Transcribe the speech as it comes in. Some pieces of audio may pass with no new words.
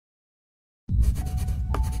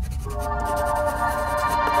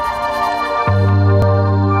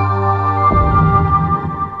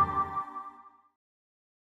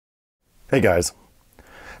Hey guys,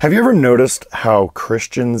 have you ever noticed how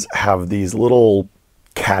Christians have these little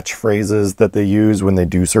catchphrases that they use when they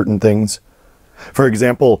do certain things? For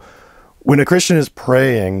example, when a Christian is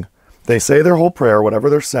praying, they say their whole prayer, whatever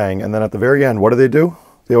they're saying, and then at the very end, what do?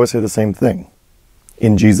 They always say the same thing.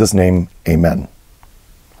 In Jesus' name, amen.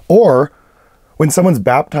 Or when someone's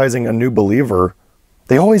baptizing a new believer,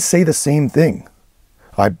 they always say the same thing.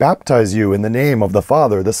 I baptize you in the name of the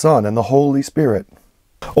Father, the Son, and the Holy Spirit.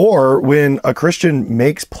 Or when a Christian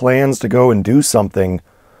makes plans to go and do something,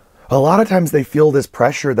 a lot of times they feel this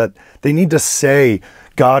pressure that they need to say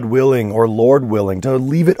God willing or Lord willing, to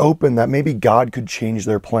leave it open that maybe God could change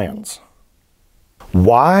their plans.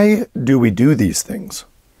 Why do we do these things?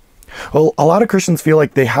 Well, a lot of Christians feel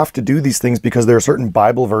like they have to do these things because there are certain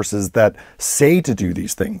Bible verses that say to do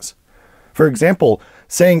these things. For example,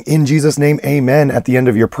 saying in Jesus' name, amen at the end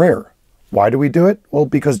of your prayer. Why do we do it? Well,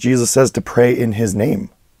 because Jesus says to pray in his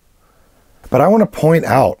name. But I want to point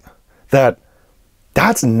out that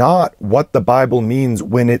that's not what the Bible means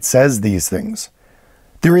when it says these things.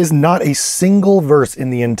 There is not a single verse in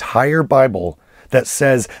the entire Bible that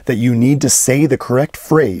says that you need to say the correct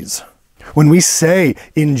phrase. When we say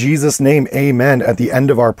in Jesus' name, amen at the end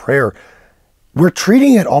of our prayer, we're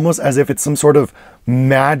treating it almost as if it's some sort of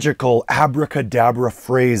magical abracadabra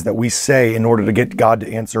phrase that we say in order to get God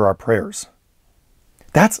to answer our prayers.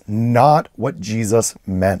 That's not what Jesus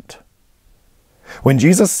meant. When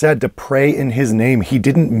Jesus said to pray in his name, he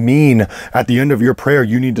didn't mean at the end of your prayer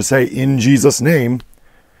you need to say in Jesus' name.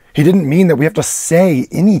 He didn't mean that we have to say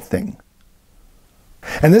anything.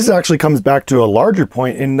 And this actually comes back to a larger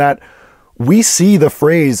point in that we see the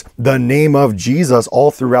phrase, the name of Jesus,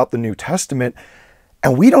 all throughout the New Testament,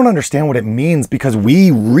 and we don't understand what it means because we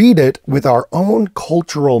read it with our own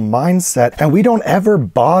cultural mindset, and we don't ever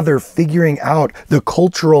bother figuring out the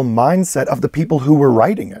cultural mindset of the people who were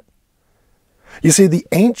writing it. You see, the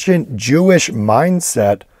ancient Jewish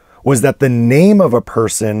mindset was that the name of a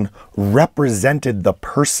person represented the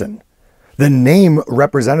person. The name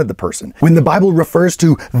represented the person. When the Bible refers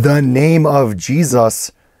to the name of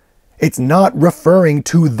Jesus, it's not referring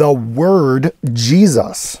to the word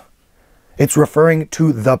Jesus. It's referring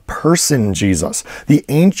to the person Jesus. The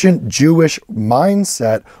ancient Jewish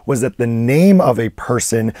mindset was that the name of a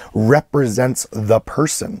person represents the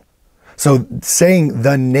person. So saying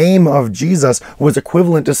the name of Jesus was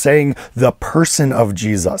equivalent to saying the person of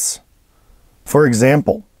Jesus. For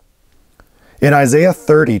example, in Isaiah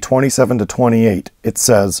 30, 27-28, it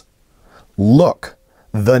says, "Look,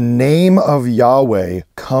 the name of Yahweh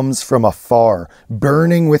comes from afar,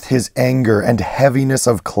 burning with his anger and heaviness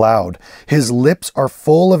of cloud. His lips are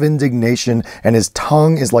full of indignation, and his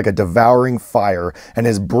tongue is like a devouring fire, and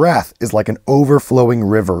his breath is like an overflowing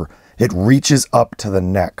river. It reaches up to the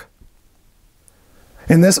neck."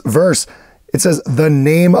 In this verse, it says, the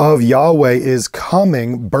name of Yahweh is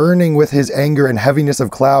coming, burning with his anger and heaviness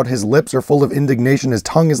of cloud. His lips are full of indignation. His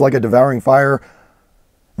tongue is like a devouring fire.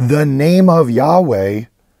 The name of Yahweh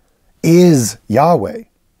is Yahweh.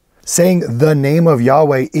 Saying the name of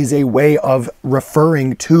Yahweh is a way of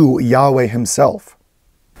referring to Yahweh himself.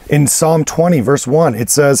 In Psalm 20, verse 1, it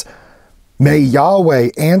says, "May Yahweh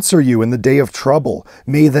answer you in the day of trouble.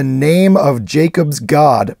 May the name of Jacob's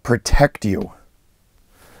God protect you."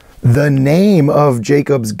 The name of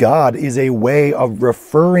Jacob's God is a way of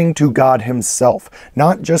referring to God himself,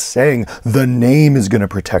 not just saying the name is going to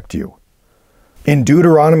protect you. In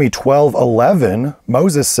Deuteronomy 12:11,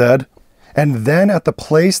 Moses said, "And then at the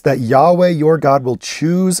place that Yahweh your God will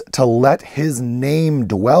choose to let his name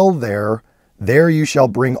dwell there, there you shall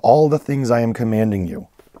bring all the things I am commanding you."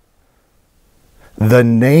 The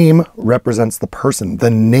name represents the person.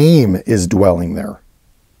 The name is dwelling there.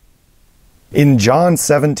 In John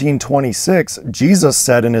 17:26, Jesus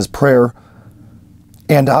said in his prayer,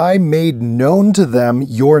 "And I made known to them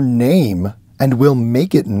your name, and will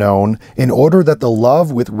make it known, in order that the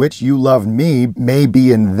love with which you love me may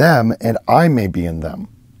be in them, and I may be in them."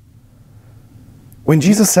 When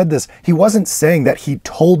Jesus said this, he wasn't saying that he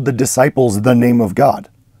told the disciples the name of God.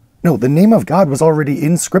 No, the name of God was already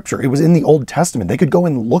in Scripture. It was in the Old Testament. They could go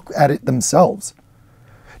and look at it themselves.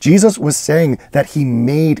 Jesus was saying that he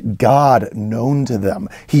made God known to them.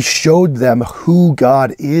 He showed them who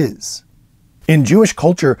God is. In Jewish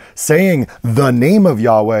culture, saying the name of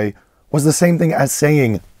Yahweh was the same thing as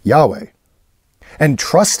saying Yahweh. And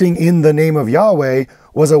trusting in the name of Yahweh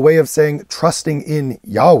was a way of saying trusting in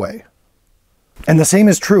Yahweh. And the same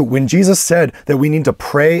is true when Jesus said that we need to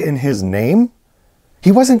pray in his name.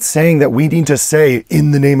 He wasn't saying that we need to say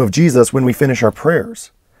in the name of Jesus when we finish our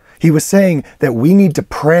prayers. He was saying that we need to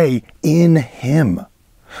pray in him.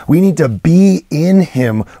 We need to be in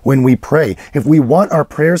him when we pray. If we want our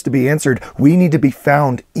prayers to be answered, we need to be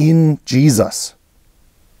found in Jesus.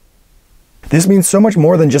 This means so much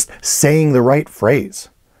more than just saying the right phrase.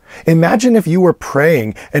 Imagine if you were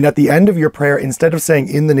praying and at the end of your prayer, instead of saying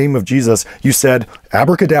in the name of Jesus, you said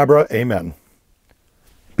abracadabra, amen.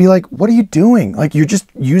 Be like, what are you doing? Like, you're just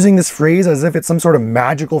using this phrase as if it's some sort of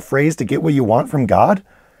magical phrase to get what you want from God?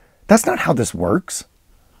 That's not how this works.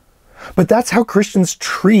 But that's how Christians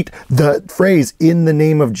treat the phrase in the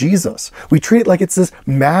name of Jesus. We treat it like it's this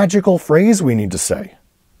magical phrase we need to say.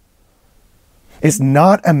 It's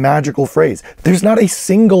not a magical phrase. There's not a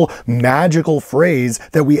single magical phrase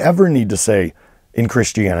that we ever need to say in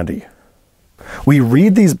Christianity. We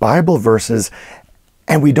read these Bible verses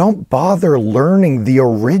and we don't bother learning the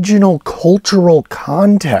original cultural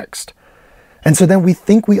context. And so then we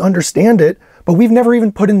think we understand it, but we've never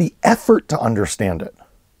even put in the effort to understand it.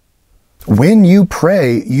 When you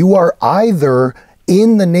pray, you are either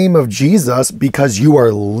in the name of Jesus because you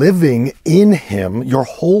are living in him, your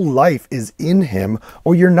whole life is in him,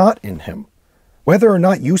 or you're not in him. Whether or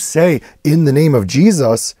not you say in the name of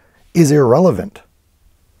Jesus is irrelevant.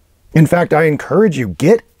 In fact, I encourage you,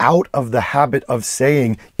 get out of the habit of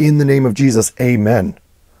saying in the name of Jesus, amen.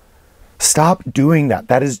 Stop doing that.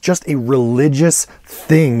 That is just a religious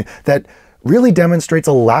thing that really demonstrates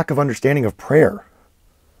a lack of understanding of prayer.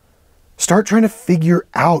 Start trying to figure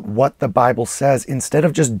out what the Bible says instead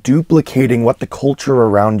of just duplicating what the culture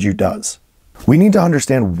around you does. We need to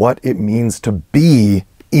understand what it means to be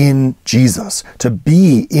in Jesus, to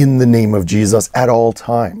be in the name of Jesus at all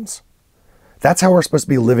times. That's how we're supposed to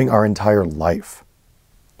be living our entire life.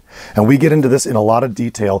 And we get into this in a lot of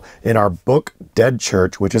detail in our book, Dead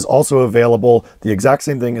Church, which is also available. The exact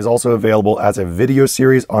same thing is also available as a video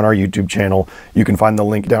series on our YouTube channel. You can find the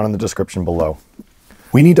link down in the description below.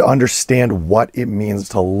 We need to understand what it means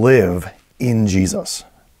to live in Jesus,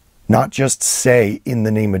 not just say in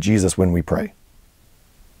the name of Jesus when we pray.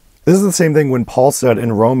 This is the same thing when Paul said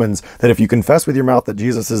in Romans that if you confess with your mouth that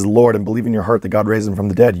Jesus is Lord and believe in your heart that God raised him from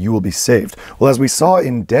the dead, you will be saved. Well, as we saw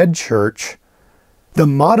in Dead Church, the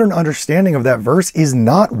modern understanding of that verse is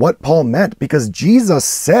not what Paul meant, because Jesus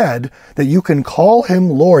said that you can call him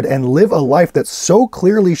Lord and live a life that so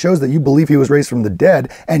clearly shows that you believe he was raised from the dead,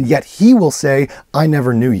 and yet he will say, I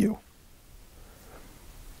never knew you.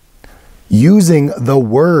 Using the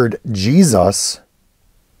word Jesus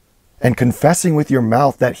and confessing with your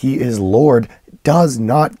mouth that he is Lord does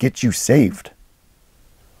not get you saved.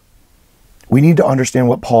 We need to understand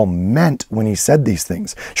what Paul meant when he said these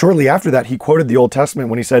things. Shortly after that, he quoted the Old Testament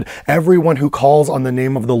when he said, everyone who calls on the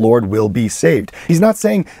name of the Lord will be saved. He's not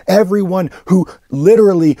saying everyone who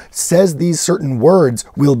literally says these certain words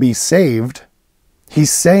will be saved.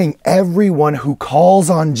 He's saying everyone who calls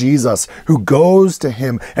on Jesus, who goes to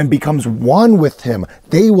him and becomes one with him,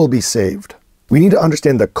 they will be saved. We need to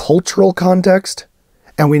understand the cultural context,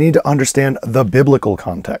 and we need to understand the biblical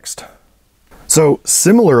context. So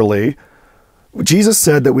similarly, Jesus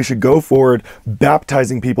said that we should go forward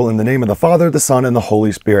baptizing people in the name of the Father, the Son, and the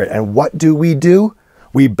Holy Spirit. And what do?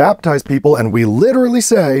 We baptize people and we literally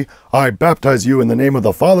say, I baptize you in the name of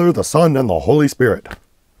the Father, the Son, and the Holy Spirit.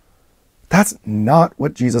 That's not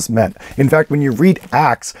what Jesus meant. In fact, when you read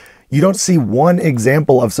Acts, you don't see one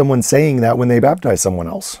example of someone saying that when they baptize someone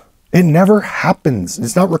else. It never happens.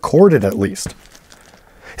 It's not recorded, at least.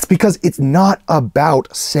 It's because it's not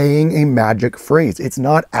about saying a magic phrase. It's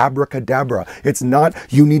not abracadabra. It's not,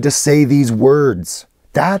 you need to say these words.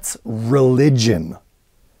 That's religion.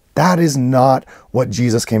 That is not what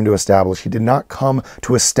Jesus came to establish. He did not come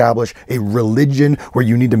to establish a religion where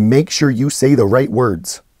you need to make sure you say the right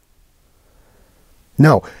words.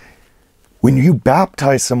 No. When you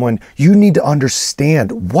baptize someone, you need to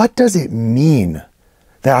understand, what does it mean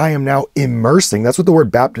that I am now immersing, that's what the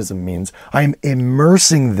word baptism means. I am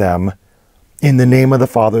immersing them in the name of the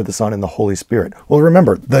Father, the Son, and the Holy Spirit. Well,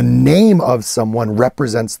 remember, the name of someone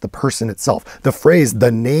represents the person itself. The phrase,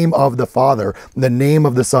 the name of the Father, the name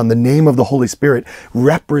of the Son, the name of the Holy Spirit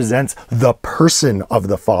represents the person of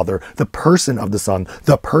the Father, the person of the Son,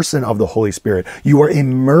 the person of the Holy Spirit. You are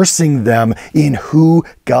immersing them in who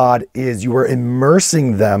God is. You are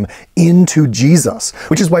immersing them into Jesus,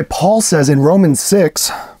 which is why Paul says in Romans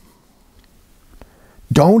 6,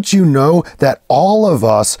 don't you know that all of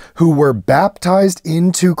us who were baptized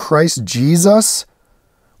into Christ Jesus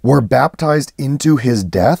were baptized into his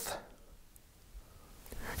death?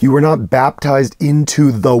 You were not baptized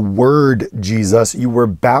into the word Jesus. You were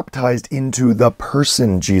baptized into the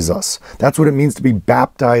person Jesus. That's what it means to be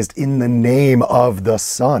baptized in the name of the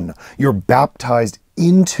Son. You're baptized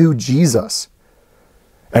into Jesus.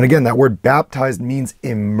 And again, that word baptized means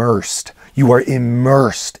immersed. You are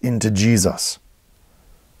immersed into Jesus.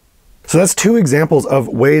 So that's two examples of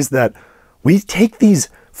ways that we take these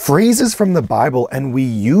phrases from the Bible and we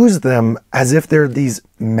use them as if they're these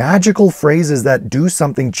magical phrases that do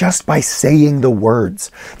something just by saying the words.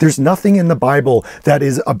 There's nothing in the Bible that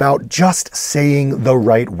is about just saying the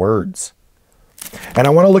right words. And I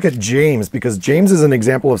want to look at James, because James is an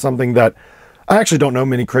example of something that I actually don't know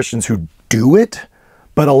many Christians who do it.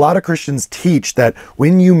 But a lot of Christians teach that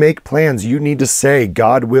when you make plans, you need to say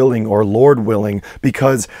God willing or Lord willing,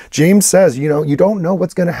 because James says, you don't know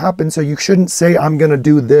what's going to happen. So you shouldn't say, I'm going to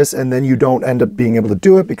do this, and then you don't end up being able to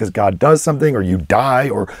do it because God does something or you die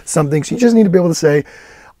or something. So you just need to be able to say,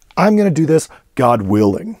 I'm going to do this, God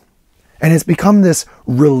willing. And it's become this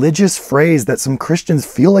religious phrase that some Christians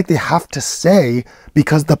feel like they have to say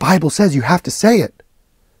because the Bible says you have to say it.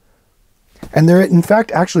 And they're in fact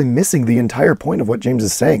actually missing the entire point of what James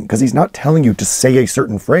is saying, because he's not telling you to say a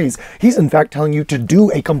certain phrase. He's in fact telling you to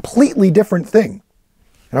do a completely different thing.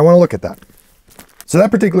 And I want to look at that. So that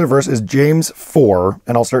particular verse is James 4,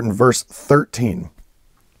 and I'll start in verse 13.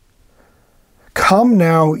 Come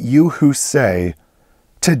now, you who say,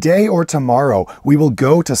 today or tomorrow we will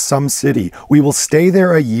go to some city. We will stay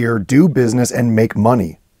there a year, do business, and make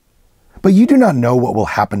money. But you do not know what will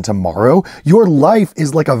happen tomorrow. Your life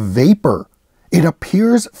is like a vapor. It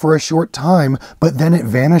appears for a short time, but then it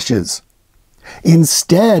vanishes.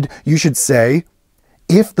 Instead, you should say,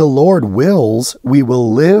 if the Lord wills, we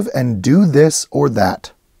will live and do this or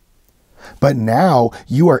that. But now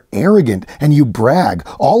you are arrogant and you brag.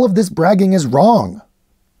 All of this bragging is wrong.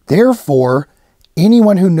 Therefore,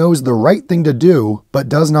 anyone who knows the right thing to do, but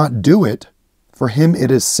does not do it, for him it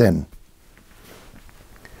is sin.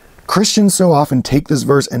 Christians so often take this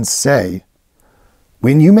verse and say,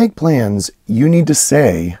 when you make plans, you need to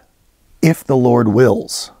say, if the Lord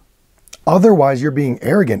wills. Otherwise, you're being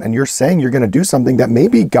arrogant and you're saying you're going to do something that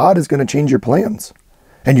maybe God is going to change your plans.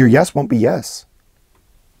 And your yes won't be yes.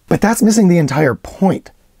 But that's missing the entire point.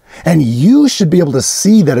 And you should be able to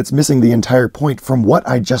see that it's missing the entire point from what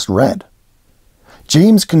I just read.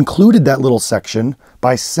 James concluded that little section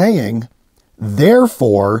by saying,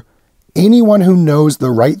 therefore, anyone who knows the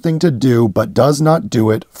right thing to do but does not do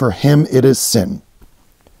it, for him it is sin.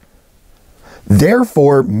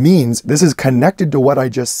 Therefore means this is connected to what I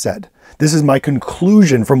just said. This is my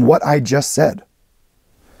conclusion from what I just said.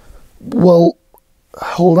 Well,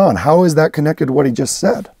 hold on. How is that connected to what he just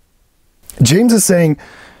said? James is saying,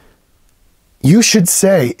 you should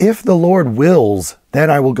say, if the Lord wills, then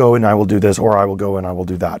I will go and I will do this, or I will go and I will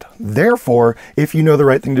do that. Therefore, if you know the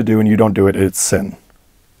right thing to do and you don't do it, it's sin.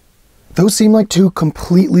 Those seem like two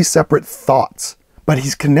completely separate thoughts, but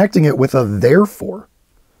he's connecting it with a therefore.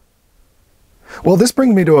 Well, this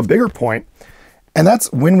brings me to a bigger point, and that's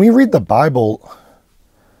when we read the Bible,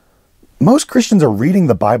 most Christians are reading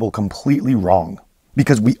the Bible completely wrong,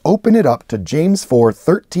 because we open it up to James 4,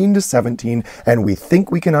 13 to 17, and we think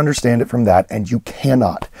we can understand it from that, and you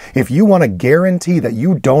cannot. If you want to guarantee that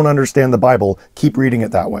you don't understand the Bible, keep reading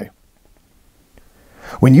it that way.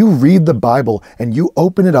 When you read the Bible and you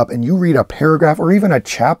open it up and you read a paragraph or even a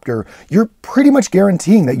chapter, you're pretty much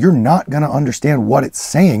guaranteeing that you're not going to understand what it's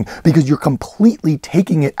saying because you're completely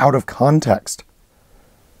taking it out of context.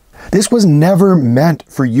 This was never meant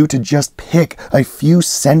for you to just pick a few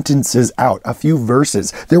sentences out, a few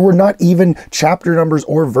verses. There were not even chapter numbers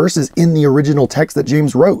or verses in the original text that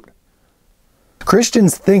James wrote.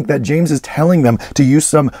 Christians think that James is telling them to use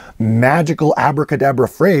some magical abracadabra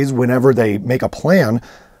phrase whenever they make a plan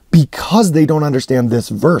because they don't understand this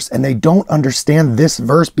verse. And they don't understand this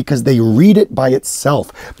verse because they read it by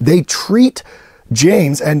itself. They treat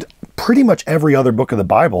James and pretty much every other book of the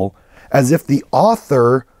Bible as if the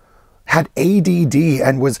author had ADD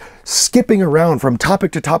and was skipping around from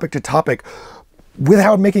topic to topic to topic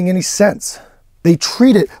without making any sense. They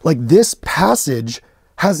treat it like this passage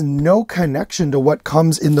has no connection to what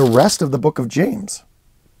comes in the rest of the book of James.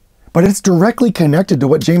 But it's directly connected to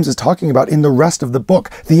what James is talking about in the rest of the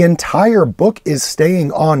book. The entire book is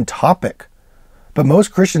staying on topic. But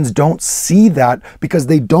most Christians don't see that because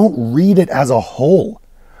they don't read it as a whole.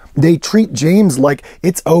 They treat James like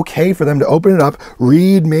it's okay for them to open it up,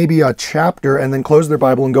 read maybe a chapter, and then close their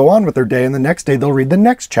Bible and go on with their day, and the next day they'll read the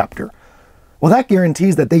next chapter. Well, that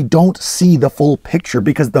guarantees that they don't see the full picture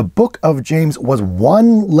because the book of James was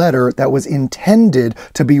one letter that was intended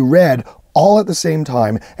to be read all at the same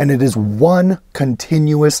time, and it is one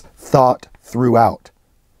continuous thought throughout.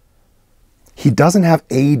 He doesn't have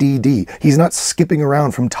ADD. He's not skipping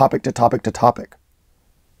around from topic to topic to topic.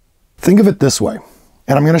 Think of it this way,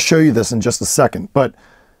 and I'm going to show you this in just a second, but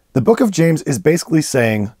the book of James is basically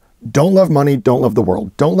saying, don't love money, don't love the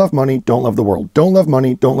world. Don't love money, don't love the world. Don't love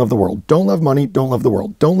money, don't love the world. Don't love money, don't love the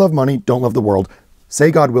world. Don't love money, don't love the world.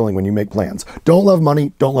 Say God willing when you make plans. Don't love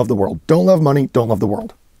money, don't love the world. Don't love money, don't love the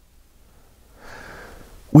world.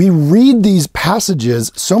 We read these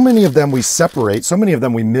passages, so many of them we separate, so many of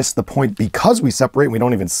them we miss the point because we separate and we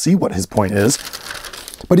don't even see what his point is.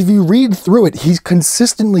 But if you read through it, he's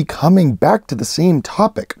consistently coming back to the same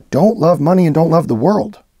topic. Don't love money and don't love the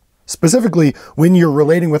world. Specifically, when you're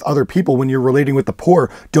relating with other people, when you're relating with the poor,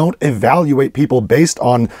 don't evaluate people based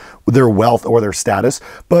on their wealth or their status.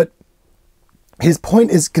 But his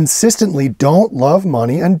point is consistently don't love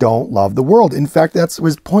money and don't love the world. In fact, that's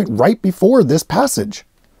his point right before this passage.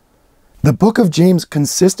 The book of James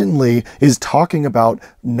consistently is talking about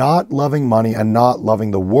not loving money and not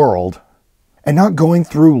loving the world, and not going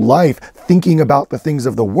through life thinking about the things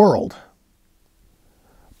of the world.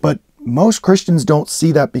 But most Christians don't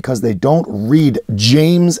see that because they don't read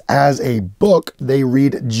James as a book. They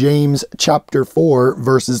read James chapter 4,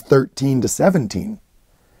 verses 13 to 17.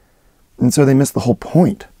 And so they miss the whole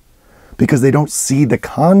point because they don't see the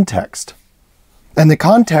context. And the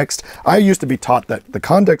context, I used to be taught that the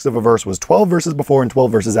context of a verse was 12 verses before and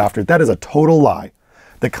 12 verses after. That is a total lie.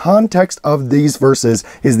 The context of these verses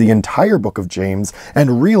is the entire book of James,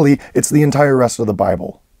 and really, it's the entire rest of the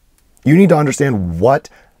Bible. You need to understand what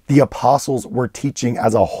the apostles were teaching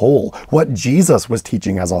as a whole, what Jesus was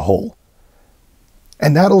teaching as a whole.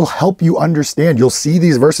 And that'll help you understand. You'll see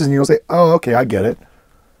these verses and you'll say, oh, okay, I get it.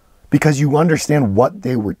 Because you understand what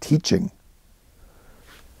they were teaching.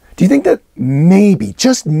 Do you think that maybe,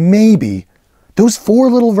 just maybe, those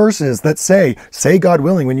 4 little verses that say God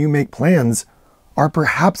willing when you make plans, are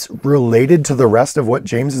perhaps related to the rest of what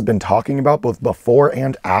James has been talking about both before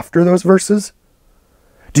and after those verses?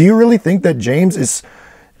 Do you really think that James is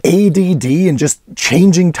ADD and just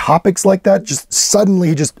changing topics like that? Just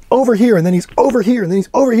suddenly just over here and then he's over here and then he's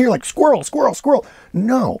over here like squirrel, squirrel, squirrel.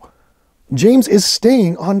 No, James is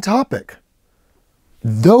staying on topic.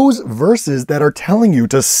 Those verses that are telling you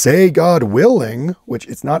to say God willing, which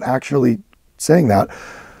it's not actually saying that,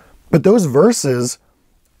 but those verses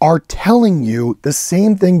are telling you the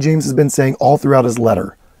same thing James has been saying all throughout his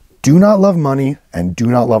letter. Do not love money and do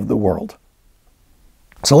not love the world.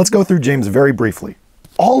 So let's go through James very briefly.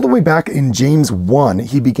 All the way back in James 1,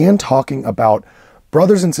 he began talking about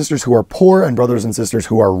brothers and sisters who are poor and brothers and sisters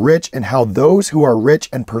who are rich, and how those who are rich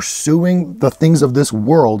and pursuing the things of this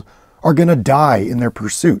world are going to die in their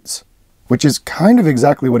pursuits, which is kind of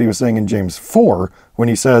exactly what he was saying in James 4 when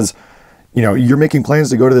he says, you know, you're making plans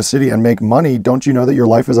to go to the city and make money. Don't you know that your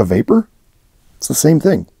life is a vapor? It's the same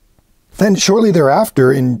thing. Then shortly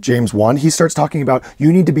thereafter in James 1, he starts talking about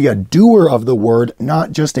you need to be a doer of the word,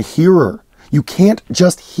 not just a hearer. You can't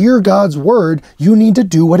just hear God's word. You need to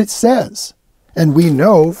do what it says. And we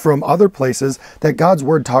know from other places that God's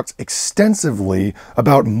word talks extensively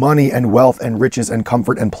about money and wealth and riches and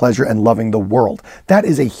comfort and pleasure and loving the world. That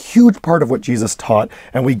is a huge part of what Jesus taught.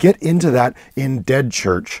 And we get into that in Dead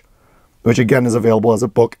Church, which again is available as a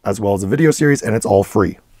book as well as a video series, and it's all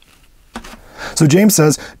free. So James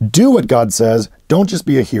says, do what God says. Don't just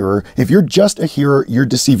be a hearer. If you're just a hearer, you're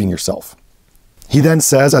deceiving yourself. He then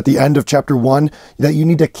says at the end of chapter 1 that you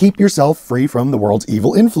need to keep yourself free from the world's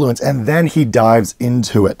evil influence, and then he dives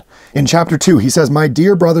into it. In chapter 2, he says, my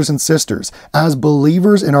dear brothers and sisters, as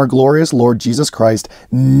believers in our glorious Lord Jesus Christ,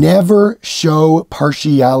 never show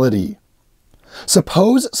partiality.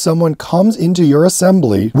 Suppose someone comes into your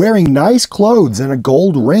assembly wearing nice clothes and a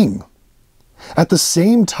gold ring. At the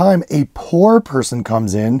same time, a poor person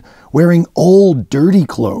comes in wearing old, dirty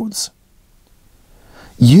clothes.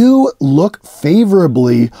 You look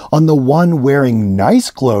favorably on the one wearing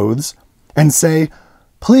nice clothes and say,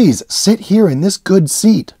 please sit here in this good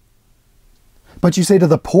seat. But you say to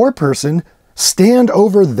the poor person, stand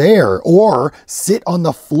over there or sit on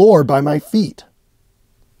the floor by my feet.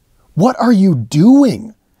 What are you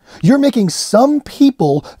doing? You're making some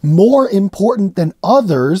people more important than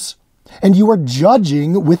others, and you are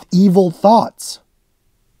judging with evil thoughts.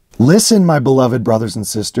 Listen, my beloved brothers and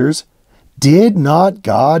sisters. Did not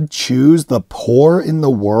God choose the poor in the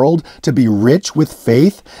world to be rich with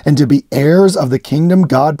faith and to be heirs of the kingdom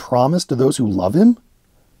God promised to those who love him?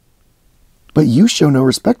 But you show no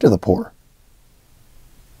respect to the poor.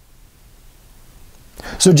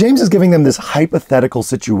 So James is giving them this hypothetical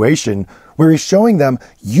situation where he's showing them,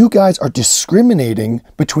 you guys are discriminating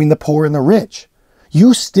between the poor and the rich.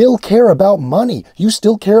 You still care about money. You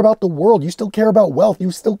still care about the world. You still care about wealth.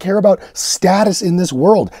 You still care about status in this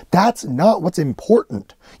world. That's not what's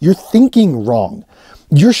important. You're thinking wrong.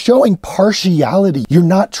 You're showing partiality. You're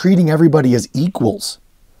not treating everybody as equals.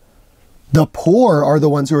 The poor are the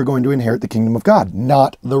ones who are going to inherit the kingdom of God,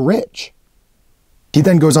 not the rich. He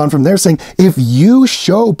then goes on from there saying, if you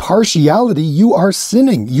show partiality, you are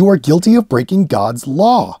sinning. You are guilty of breaking God's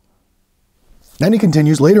law. Then he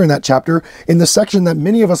continues later in that chapter, in the section that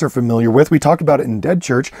many of us are familiar with, we talked about it in Dead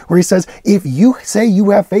Church, where he says, if you say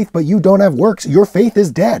you have faith but you don't have works, your faith is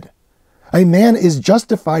dead. A man is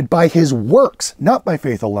justified by his works, not by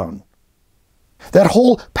faith alone. That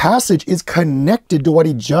whole passage is connected to what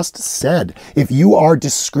he just said. If you are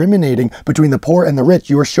discriminating between the poor and the rich,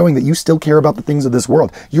 you are showing that you still care about the things of this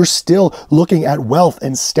world. You're still looking at wealth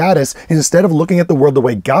and status, and instead of looking at the world the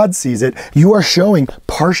way God sees it, you are showing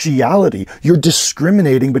partiality. You're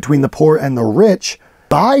discriminating between the poor and the rich.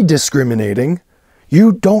 By discriminating,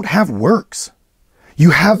 you don't have works.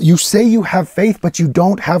 You say you have faith, but you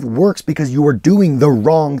don't have works because you are doing the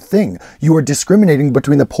wrong thing. You are discriminating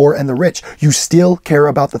between the poor and the rich. You still care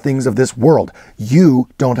about the things of this world. You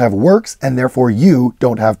don't have works, and therefore you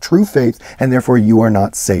don't have true faith, and therefore you are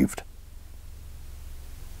not saved.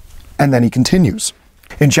 And then he continues.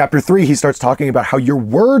 In chapter 3, he starts talking about how your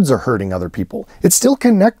words are hurting other people. It's still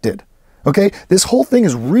connected. Okay? This whole thing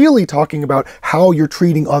is really talking about how you're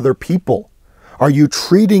treating other people. Are you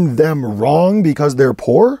treating them wrong because they're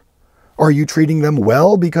poor? Are you treating them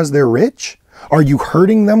well because they're rich? Are you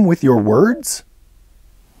hurting them with your words?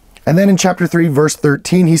 And then in chapter 3, verse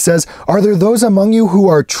 13, he says, are there those among you who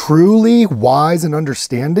are truly wise and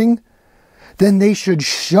understanding? Then they should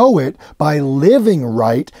show it by living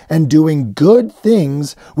right and doing good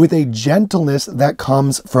things with a gentleness that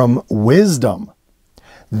comes from wisdom.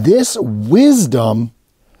 This wisdom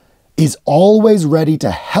is always ready to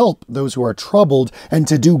help those who are troubled and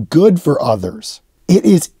to do good for others. It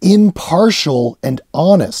is impartial and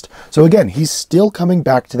honest. So again, he's still coming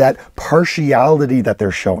back to that partiality that they're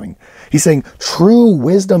showing. He's saying true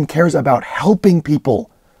wisdom cares about helping people.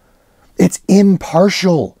 It's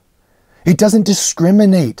impartial. It doesn't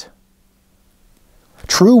discriminate.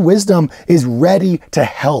 True wisdom is ready to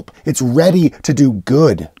help. It's ready to do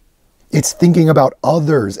good. It's thinking about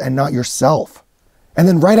others and not yourself. And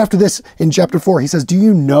then right after this, in chapter 4, he says, do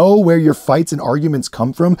you know where your fights and arguments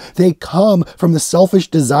come from? They come from the selfish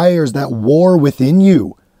desires that war within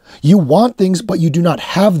you. You want things, but you do not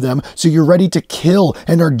have them, so you're ready to kill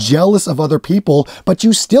and are jealous of other people, but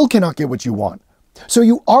you still cannot get what you want. So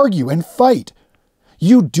you argue and fight.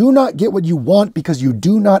 You do not get what you want because you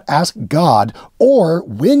do not ask God, or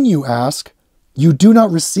when you ask, you do not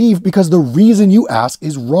receive because the reason you ask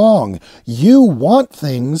is wrong. You want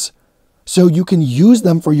things so you can use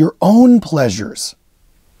them for your own pleasures.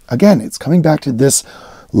 Again, it's coming back to this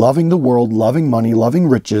loving the world, loving money, loving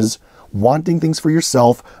riches, wanting things for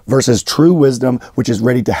yourself versus true wisdom, which is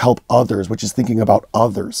ready to help others, which is thinking about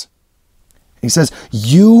others. He says,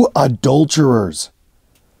 you adulterers,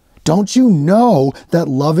 don't you know that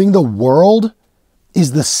loving the world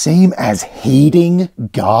is the same as hating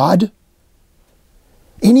God?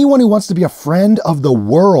 Anyone who wants to be a friend of the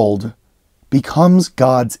world becomes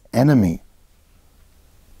God's enemy.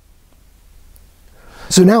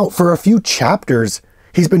 So now, for a few chapters,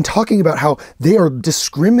 he's been talking about how they are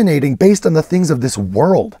discriminating based on the things of this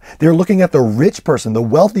world. They're looking at the rich person, the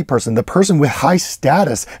wealthy person, the person with high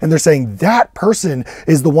status, and they're saying that person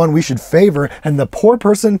is the one we should favor, and the poor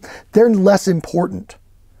person, they're less important.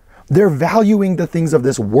 They're valuing the things of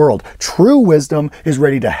this world. True wisdom is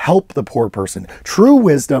ready to help the poor person. True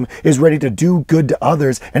wisdom is ready to do good to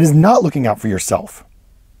others and is not looking out for yourself.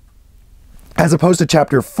 As opposed to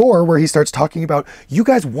chapter 4, where he starts talking about, you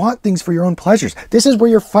guys want things for your own pleasures. This is where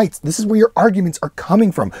your fights, this is where your arguments are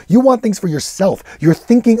coming from. You want things for yourself. You're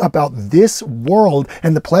thinking about this world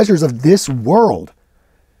and the pleasures of this world.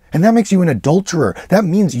 And that makes you an adulterer. That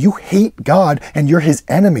means you hate God and you're his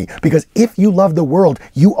enemy. Because if you love the world,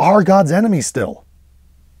 you are God's enemy still.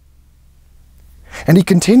 And he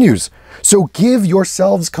continues, so give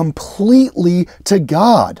yourselves completely to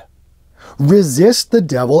God. Resist the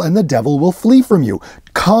devil and the devil will flee from you.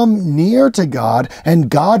 Come near to God and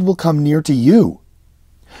God will come near to you.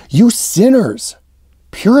 You sinners,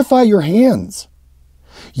 purify your hands.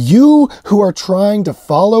 You who are trying to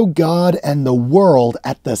follow God and the world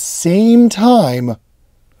at the same time,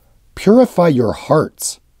 purify your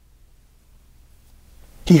hearts.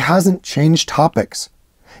 He hasn't changed topics.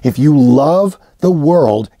 If you love the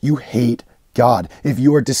world, you hate God. If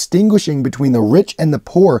you are distinguishing between the rich and the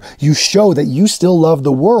poor, you show that you still love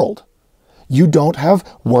the world. You don't have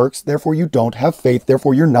works, therefore you don't have faith,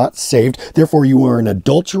 therefore you're not saved, therefore you are an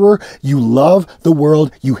adulterer, you love the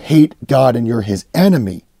world, you hate God, and you're his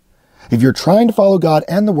enemy. If you're trying to follow God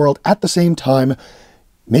and the world at the same time,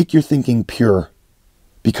 make your thinking pure,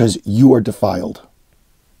 because you are defiled.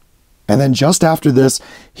 And then just after this,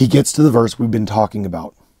 he gets to the verse we've been talking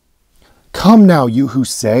about. Come now, you who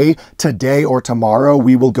say, today or tomorrow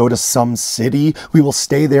we will go to some city, we will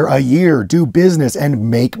stay there a year, do business,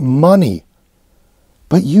 and make money.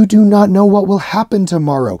 But you do not know what will happen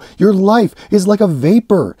tomorrow. Your life is like a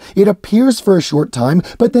vapor. It appears for a short time,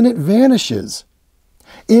 but then it vanishes.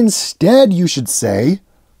 Instead, you should say,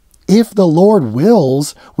 if the Lord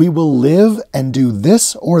wills, we will live and do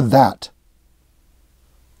this or that.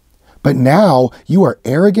 But now you are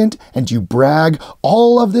arrogant and you brag.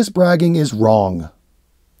 All of this bragging is wrong.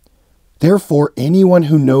 Therefore, anyone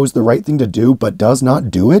who knows the right thing to do but does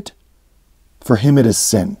not do it, for him it is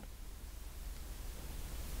sin.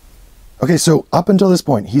 Okay, so up until this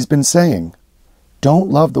point, he's been saying, don't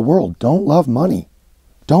love the world, don't love money.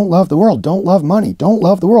 Don't love the world, don't love money. Don't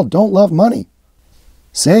love the world, don't love money.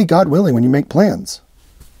 Say God willing when you make plans.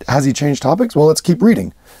 Has he changed topics? Well, let's keep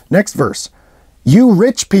reading. Next verse. You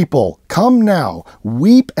rich people, come now,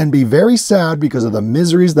 weep and be very sad because of the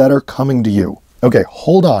miseries that are coming to you. Okay,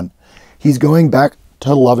 hold on. He's going back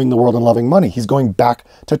to loving the world and loving money. He's going back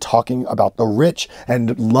to talking about the rich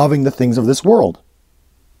and loving the things of this world.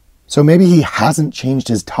 So maybe he hasn't changed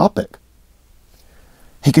his topic.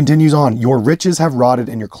 He continues on, your riches have rotted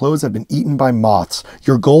and your clothes have been eaten by moths.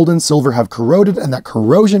 Your gold and silver have corroded, and that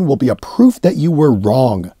corrosion will be a proof that you were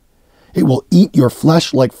wrong. It will eat your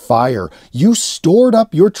flesh like fire. You stored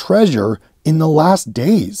up your treasure in the last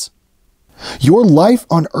days. Your life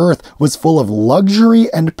on earth was full of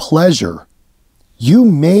luxury and pleasure. You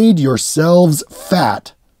made yourselves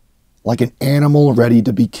fat like an animal ready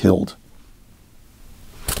to be killed.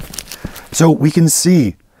 So we can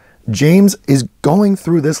see James is going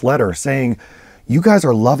through this letter saying, you guys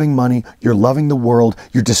are loving money, you're loving the world,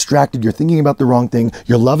 you're distracted, you're thinking about the wrong thing,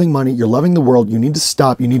 you're loving money, you're loving the world, you need to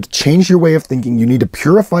stop, you need to change your way of thinking, you need to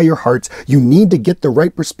purify your hearts, you need to get the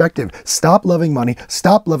right perspective. Stop loving money,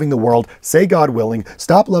 stop loving the world, say God willing,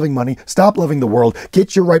 stop loving money, stop loving the world,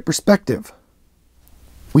 get your right perspective.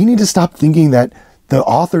 We need to stop thinking that the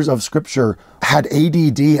authors of Scripture had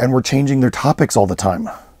ADD and were changing their topics all the time.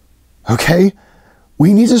 Okay?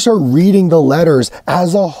 We need to start reading the letters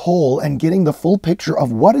as a whole and getting the full picture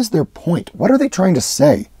of what is their point. What are they trying to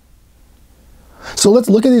say? So let's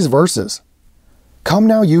look at these verses. Come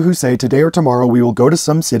now, you who say, today or tomorrow we will go to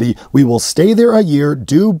some city, we will stay there a year,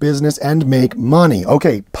 do business, and make money.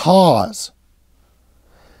 Okay, pause.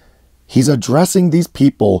 He's addressing these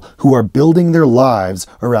people who are building their lives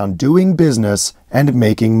around doing business and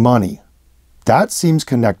making money. That seems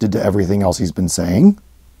connected to everything else he's been saying.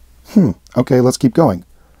 Okay, let's keep going.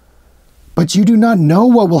 But you do not know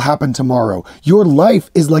what will happen tomorrow. Your life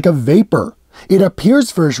is like a vapor. It appears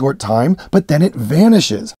for a short time, but then it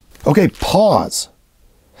vanishes. Okay, pause.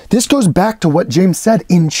 This goes back to what James said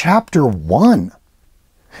in chapter 1.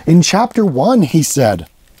 In chapter 1, he said,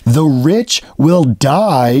 the rich will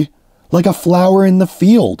die like a flower in the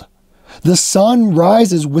field. The sun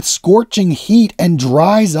rises with scorching heat and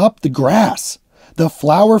dries up the grass. The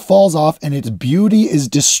flower falls off and its beauty is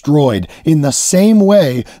destroyed. In the same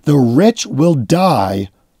way, the rich will die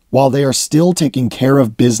while they are still taking care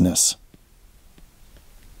of business.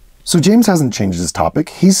 So James hasn't changed his topic.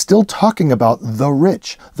 He's still talking about the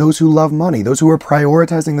rich, those who love money, those who are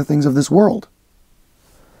prioritizing the things of this world.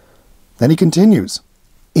 Then he continues,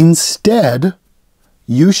 instead,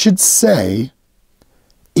 you should say,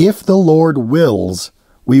 if the Lord wills,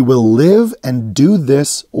 we will live and do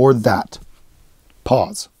this or that.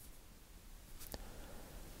 Pause.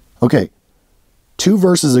 Okay, 2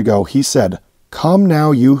 verses ago, he said, come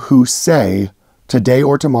now, you who say, today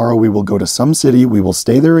or tomorrow we will go to some city, we will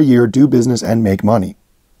stay there a year, do business, and make money.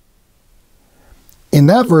 In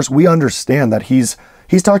that verse, we understand that he's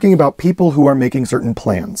talking about people who are making certain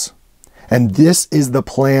plans. And this is the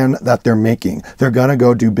plan that they're making. They're going to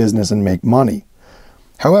go do business and make money.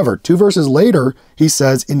 However, 2 verses later, he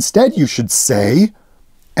says, instead you should say,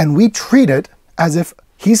 and we treat it as if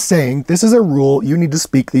he's saying, this is a rule, you need to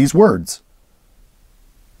speak these words.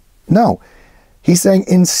 No, he's saying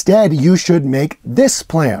instead you should make this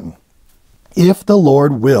plan. If the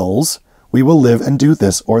Lord wills, we will live and do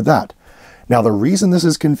this or that. Now, the reason this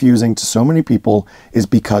is confusing to so many people is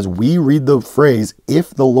because we read the phrase, if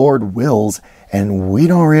the Lord wills, and we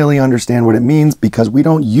don't really understand what it means because we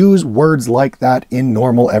don't use words like that in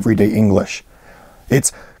normal everyday English.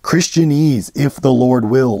 It's Christianese, if the Lord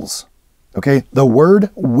wills. Okay? The word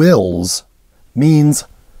wills means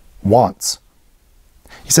wants.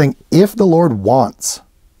 He's saying, if the Lord wants.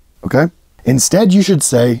 Okay? Instead, you should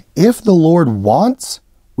say, if the Lord wants,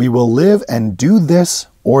 we will live and do this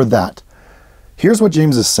or that. Here's what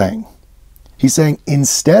James is saying. He's saying,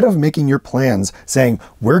 instead of making your plans, saying,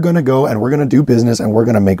 we're going to go and we're going to do business and we're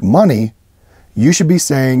going to make money, you should be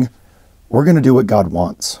saying, we're going to do what God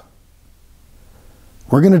wants.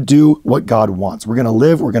 We're going to do what God wants. We're going to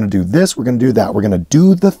live, we're going to do this, we're going to do that. We're going to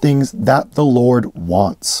do the things that the Lord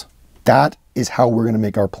wants. That is how we're going to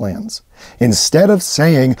make our plans. Instead of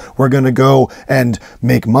saying we're going to go and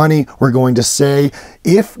make money, we're going to say,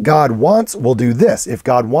 if God wants, we'll do this. If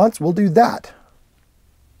God wants, we'll do that.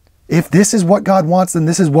 If this is what God wants, then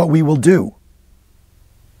this is what we will do.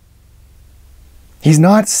 He's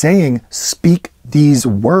not saying speak these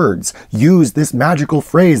words, use this magical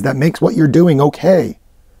phrase that makes what you're doing okay.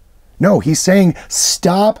 No, he's saying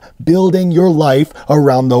stop building your life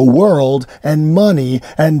around the world and money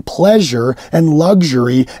and pleasure and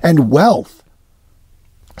luxury and wealth.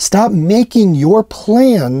 Stop making your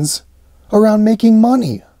plans around making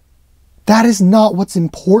money. That is not what's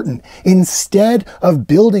important. Instead of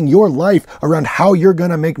building your life around how you're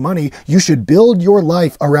going to make money, you should build your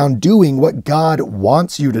life around doing what God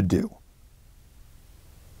wants you to do.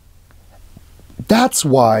 That's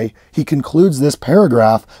why he concludes this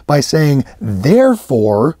paragraph by saying,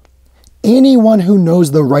 therefore, anyone who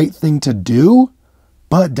knows the right thing to do,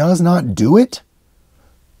 but does not do it,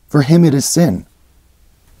 for him it is sin.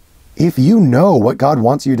 If you know what God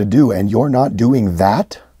wants you to do and you're not doing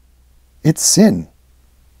that, it's sin.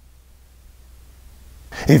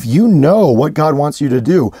 If you know what God wants you to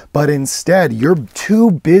do, but instead you're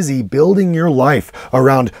too busy building your life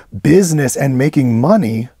around business and making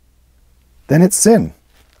money, then it's sin.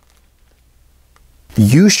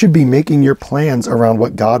 You should be making your plans around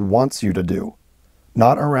what God wants you to do,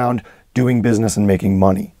 not around doing business and making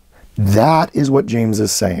money. That is what James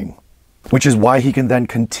is saying. Which is why he can then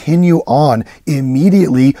continue on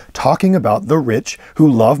immediately talking about the rich who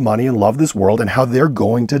love money and love this world and how they're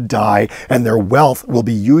going to die and their wealth will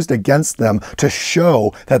be used against them to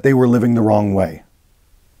show that they were living the wrong way.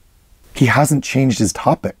 He hasn't changed his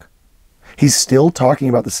topic. He's still talking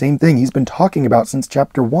about the same thing he's been talking about since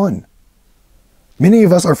chapter 1. Many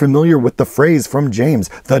of us are familiar with the phrase from James,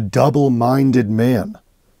 the double-minded man.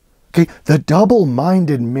 Okay, the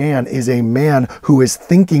double-minded man is a man who is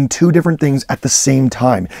thinking two different things at the same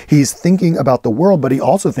time. He's thinking about the world, but he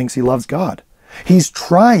also thinks he loves God. He's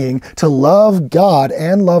trying to love God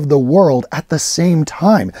and love the world at the same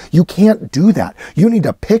time. You can't do that. You need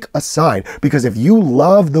to pick a side, because if you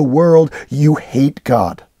love the world, you hate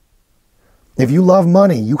God. If you love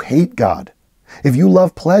money, you hate God. If you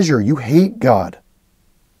love pleasure, you hate God.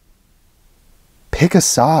 Pick a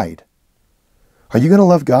side. Are you going to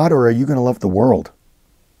love God or are you going to love the world?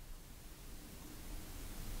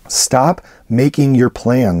 Stop making your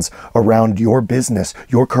plans around your business,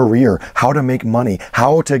 your career, how to make money,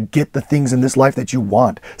 how to get the things in this life that you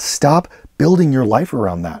want. Stop building your life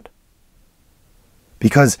around that.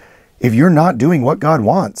 Because if you're not doing what God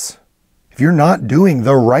wants, if you're not doing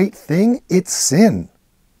the right thing, it's sin.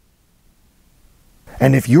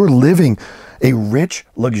 And if you're living a rich,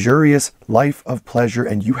 luxurious life of pleasure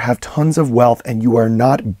and you have tons of wealth and you are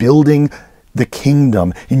not building the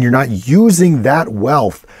kingdom and you're not using that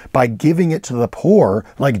wealth by giving it to the poor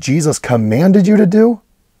like Jesus commanded you to do,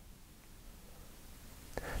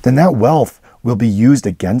 then that wealth will be used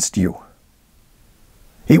against you.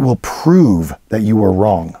 It will prove that you were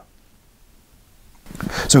wrong.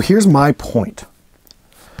 So here's my point.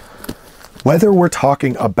 Whether we're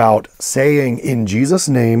talking about saying in Jesus'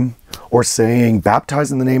 name, or saying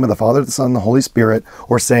baptize in the name of the Father, the Son, and the Holy Spirit,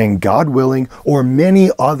 or saying God willing, or many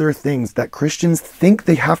other things that Christians think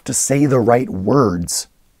they have to say the right words,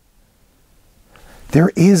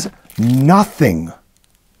 there is nothing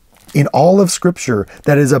in all of Scripture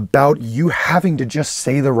that is about you having to just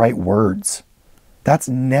say the right words. That's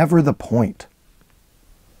never the point.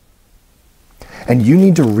 And you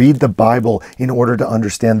need to read the Bible in order to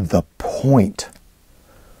understand the point.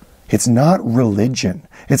 It's not religion.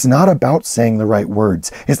 It's not about saying the right words.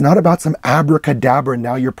 It's not about some abracadabra,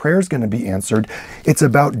 now your prayer's going to be answered. It's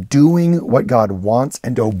about doing what God wants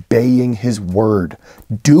and obeying His word.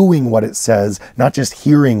 Doing what it says, not just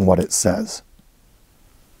hearing what it says.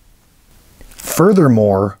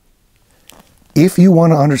 Furthermore, If you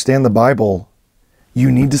want to understand the Bible, you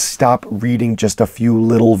need to stop reading just a few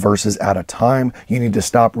little verses at a time. You need to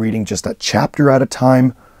stop reading just a chapter at a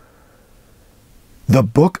time. The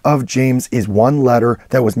book of James is one letter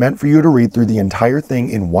that was meant for you to read through the entire thing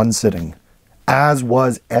in one sitting, as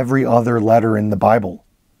was every other letter in the Bible.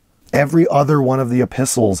 Every other one of the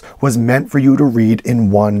epistles was meant for you to read in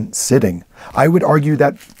one sitting. I would argue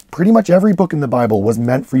that pretty much every book in the Bible was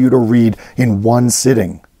meant for you to read in one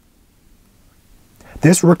sitting.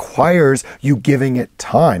 This requires you giving it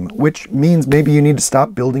time, which means maybe you need to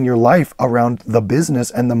stop building your life around the business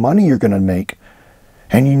and the money you're going to make.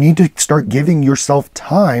 And you need to start giving yourself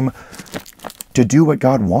time to do what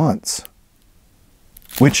God wants,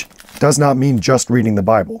 which does not mean just reading the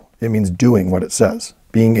Bible. It means doing what it says,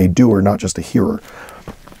 being a doer, not just a hearer.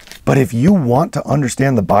 But if you want to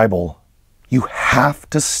understand the Bible, you have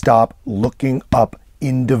to stop looking up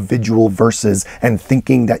individual verses and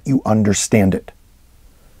thinking that you understand it.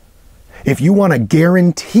 If you want to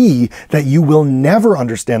guarantee that you will never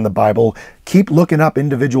understand the Bible, keep looking up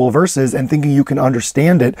individual verses and thinking you can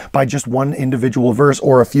understand it by just one individual verse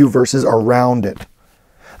or a few verses around it.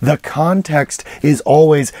 The context is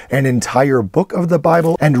always an entire book of the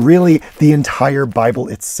Bible and really the entire Bible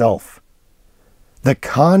itself. The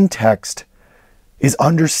context is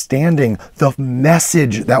understanding the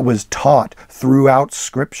message that was taught throughout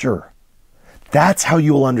Scripture. That's how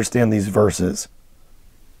you will understand these verses.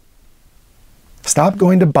 Stop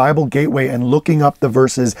going to Bible Gateway and looking up the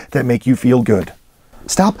verses that make you feel good.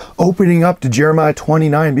 Stop opening up to Jeremiah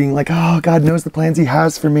 29 being like, oh, God knows the plans he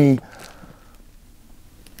has for me.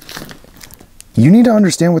 You need to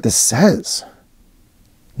understand what this says.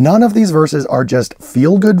 None of these verses are just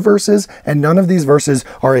feel-good verses, and none of these verses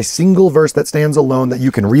are a single verse that stands alone that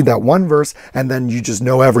you can read that one verse and then you just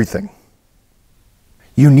know everything.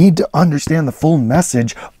 You need to understand the full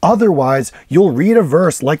message. Otherwise, you'll read a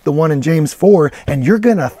verse like the one in James 4, and you're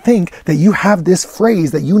going to think that you have this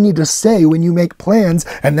phrase that you need to say when you make plans,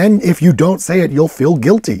 and then if you don't say it, you'll feel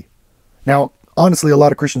guilty. Now, honestly, a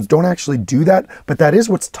lot of Christians don't actually do that, but that is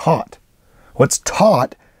what's taught. What's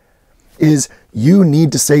taught is you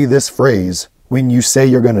need to say this phrase when you say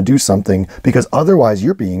you're going to do something, because otherwise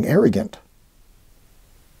you're being arrogant.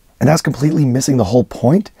 And that's completely missing the whole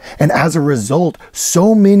point. And as a result,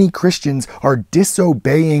 so many Christians are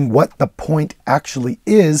disobeying what the point actually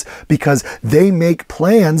is because they make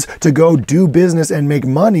plans to go do business and make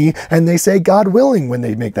money, and they say God willing when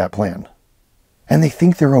they make that plan. And they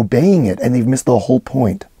think they're obeying it, and they've missed the whole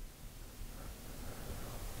point.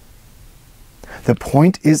 The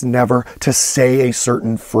point is never to say a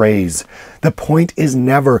certain phrase. The point is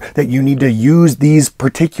never that you need to use these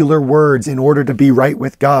particular words in order to be right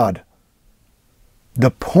with God. The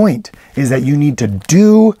point is that you need to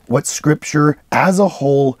do what Scripture as a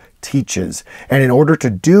whole teaches. And in order to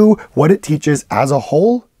do what it teaches as a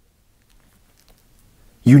whole,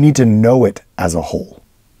 you need to know it as a whole.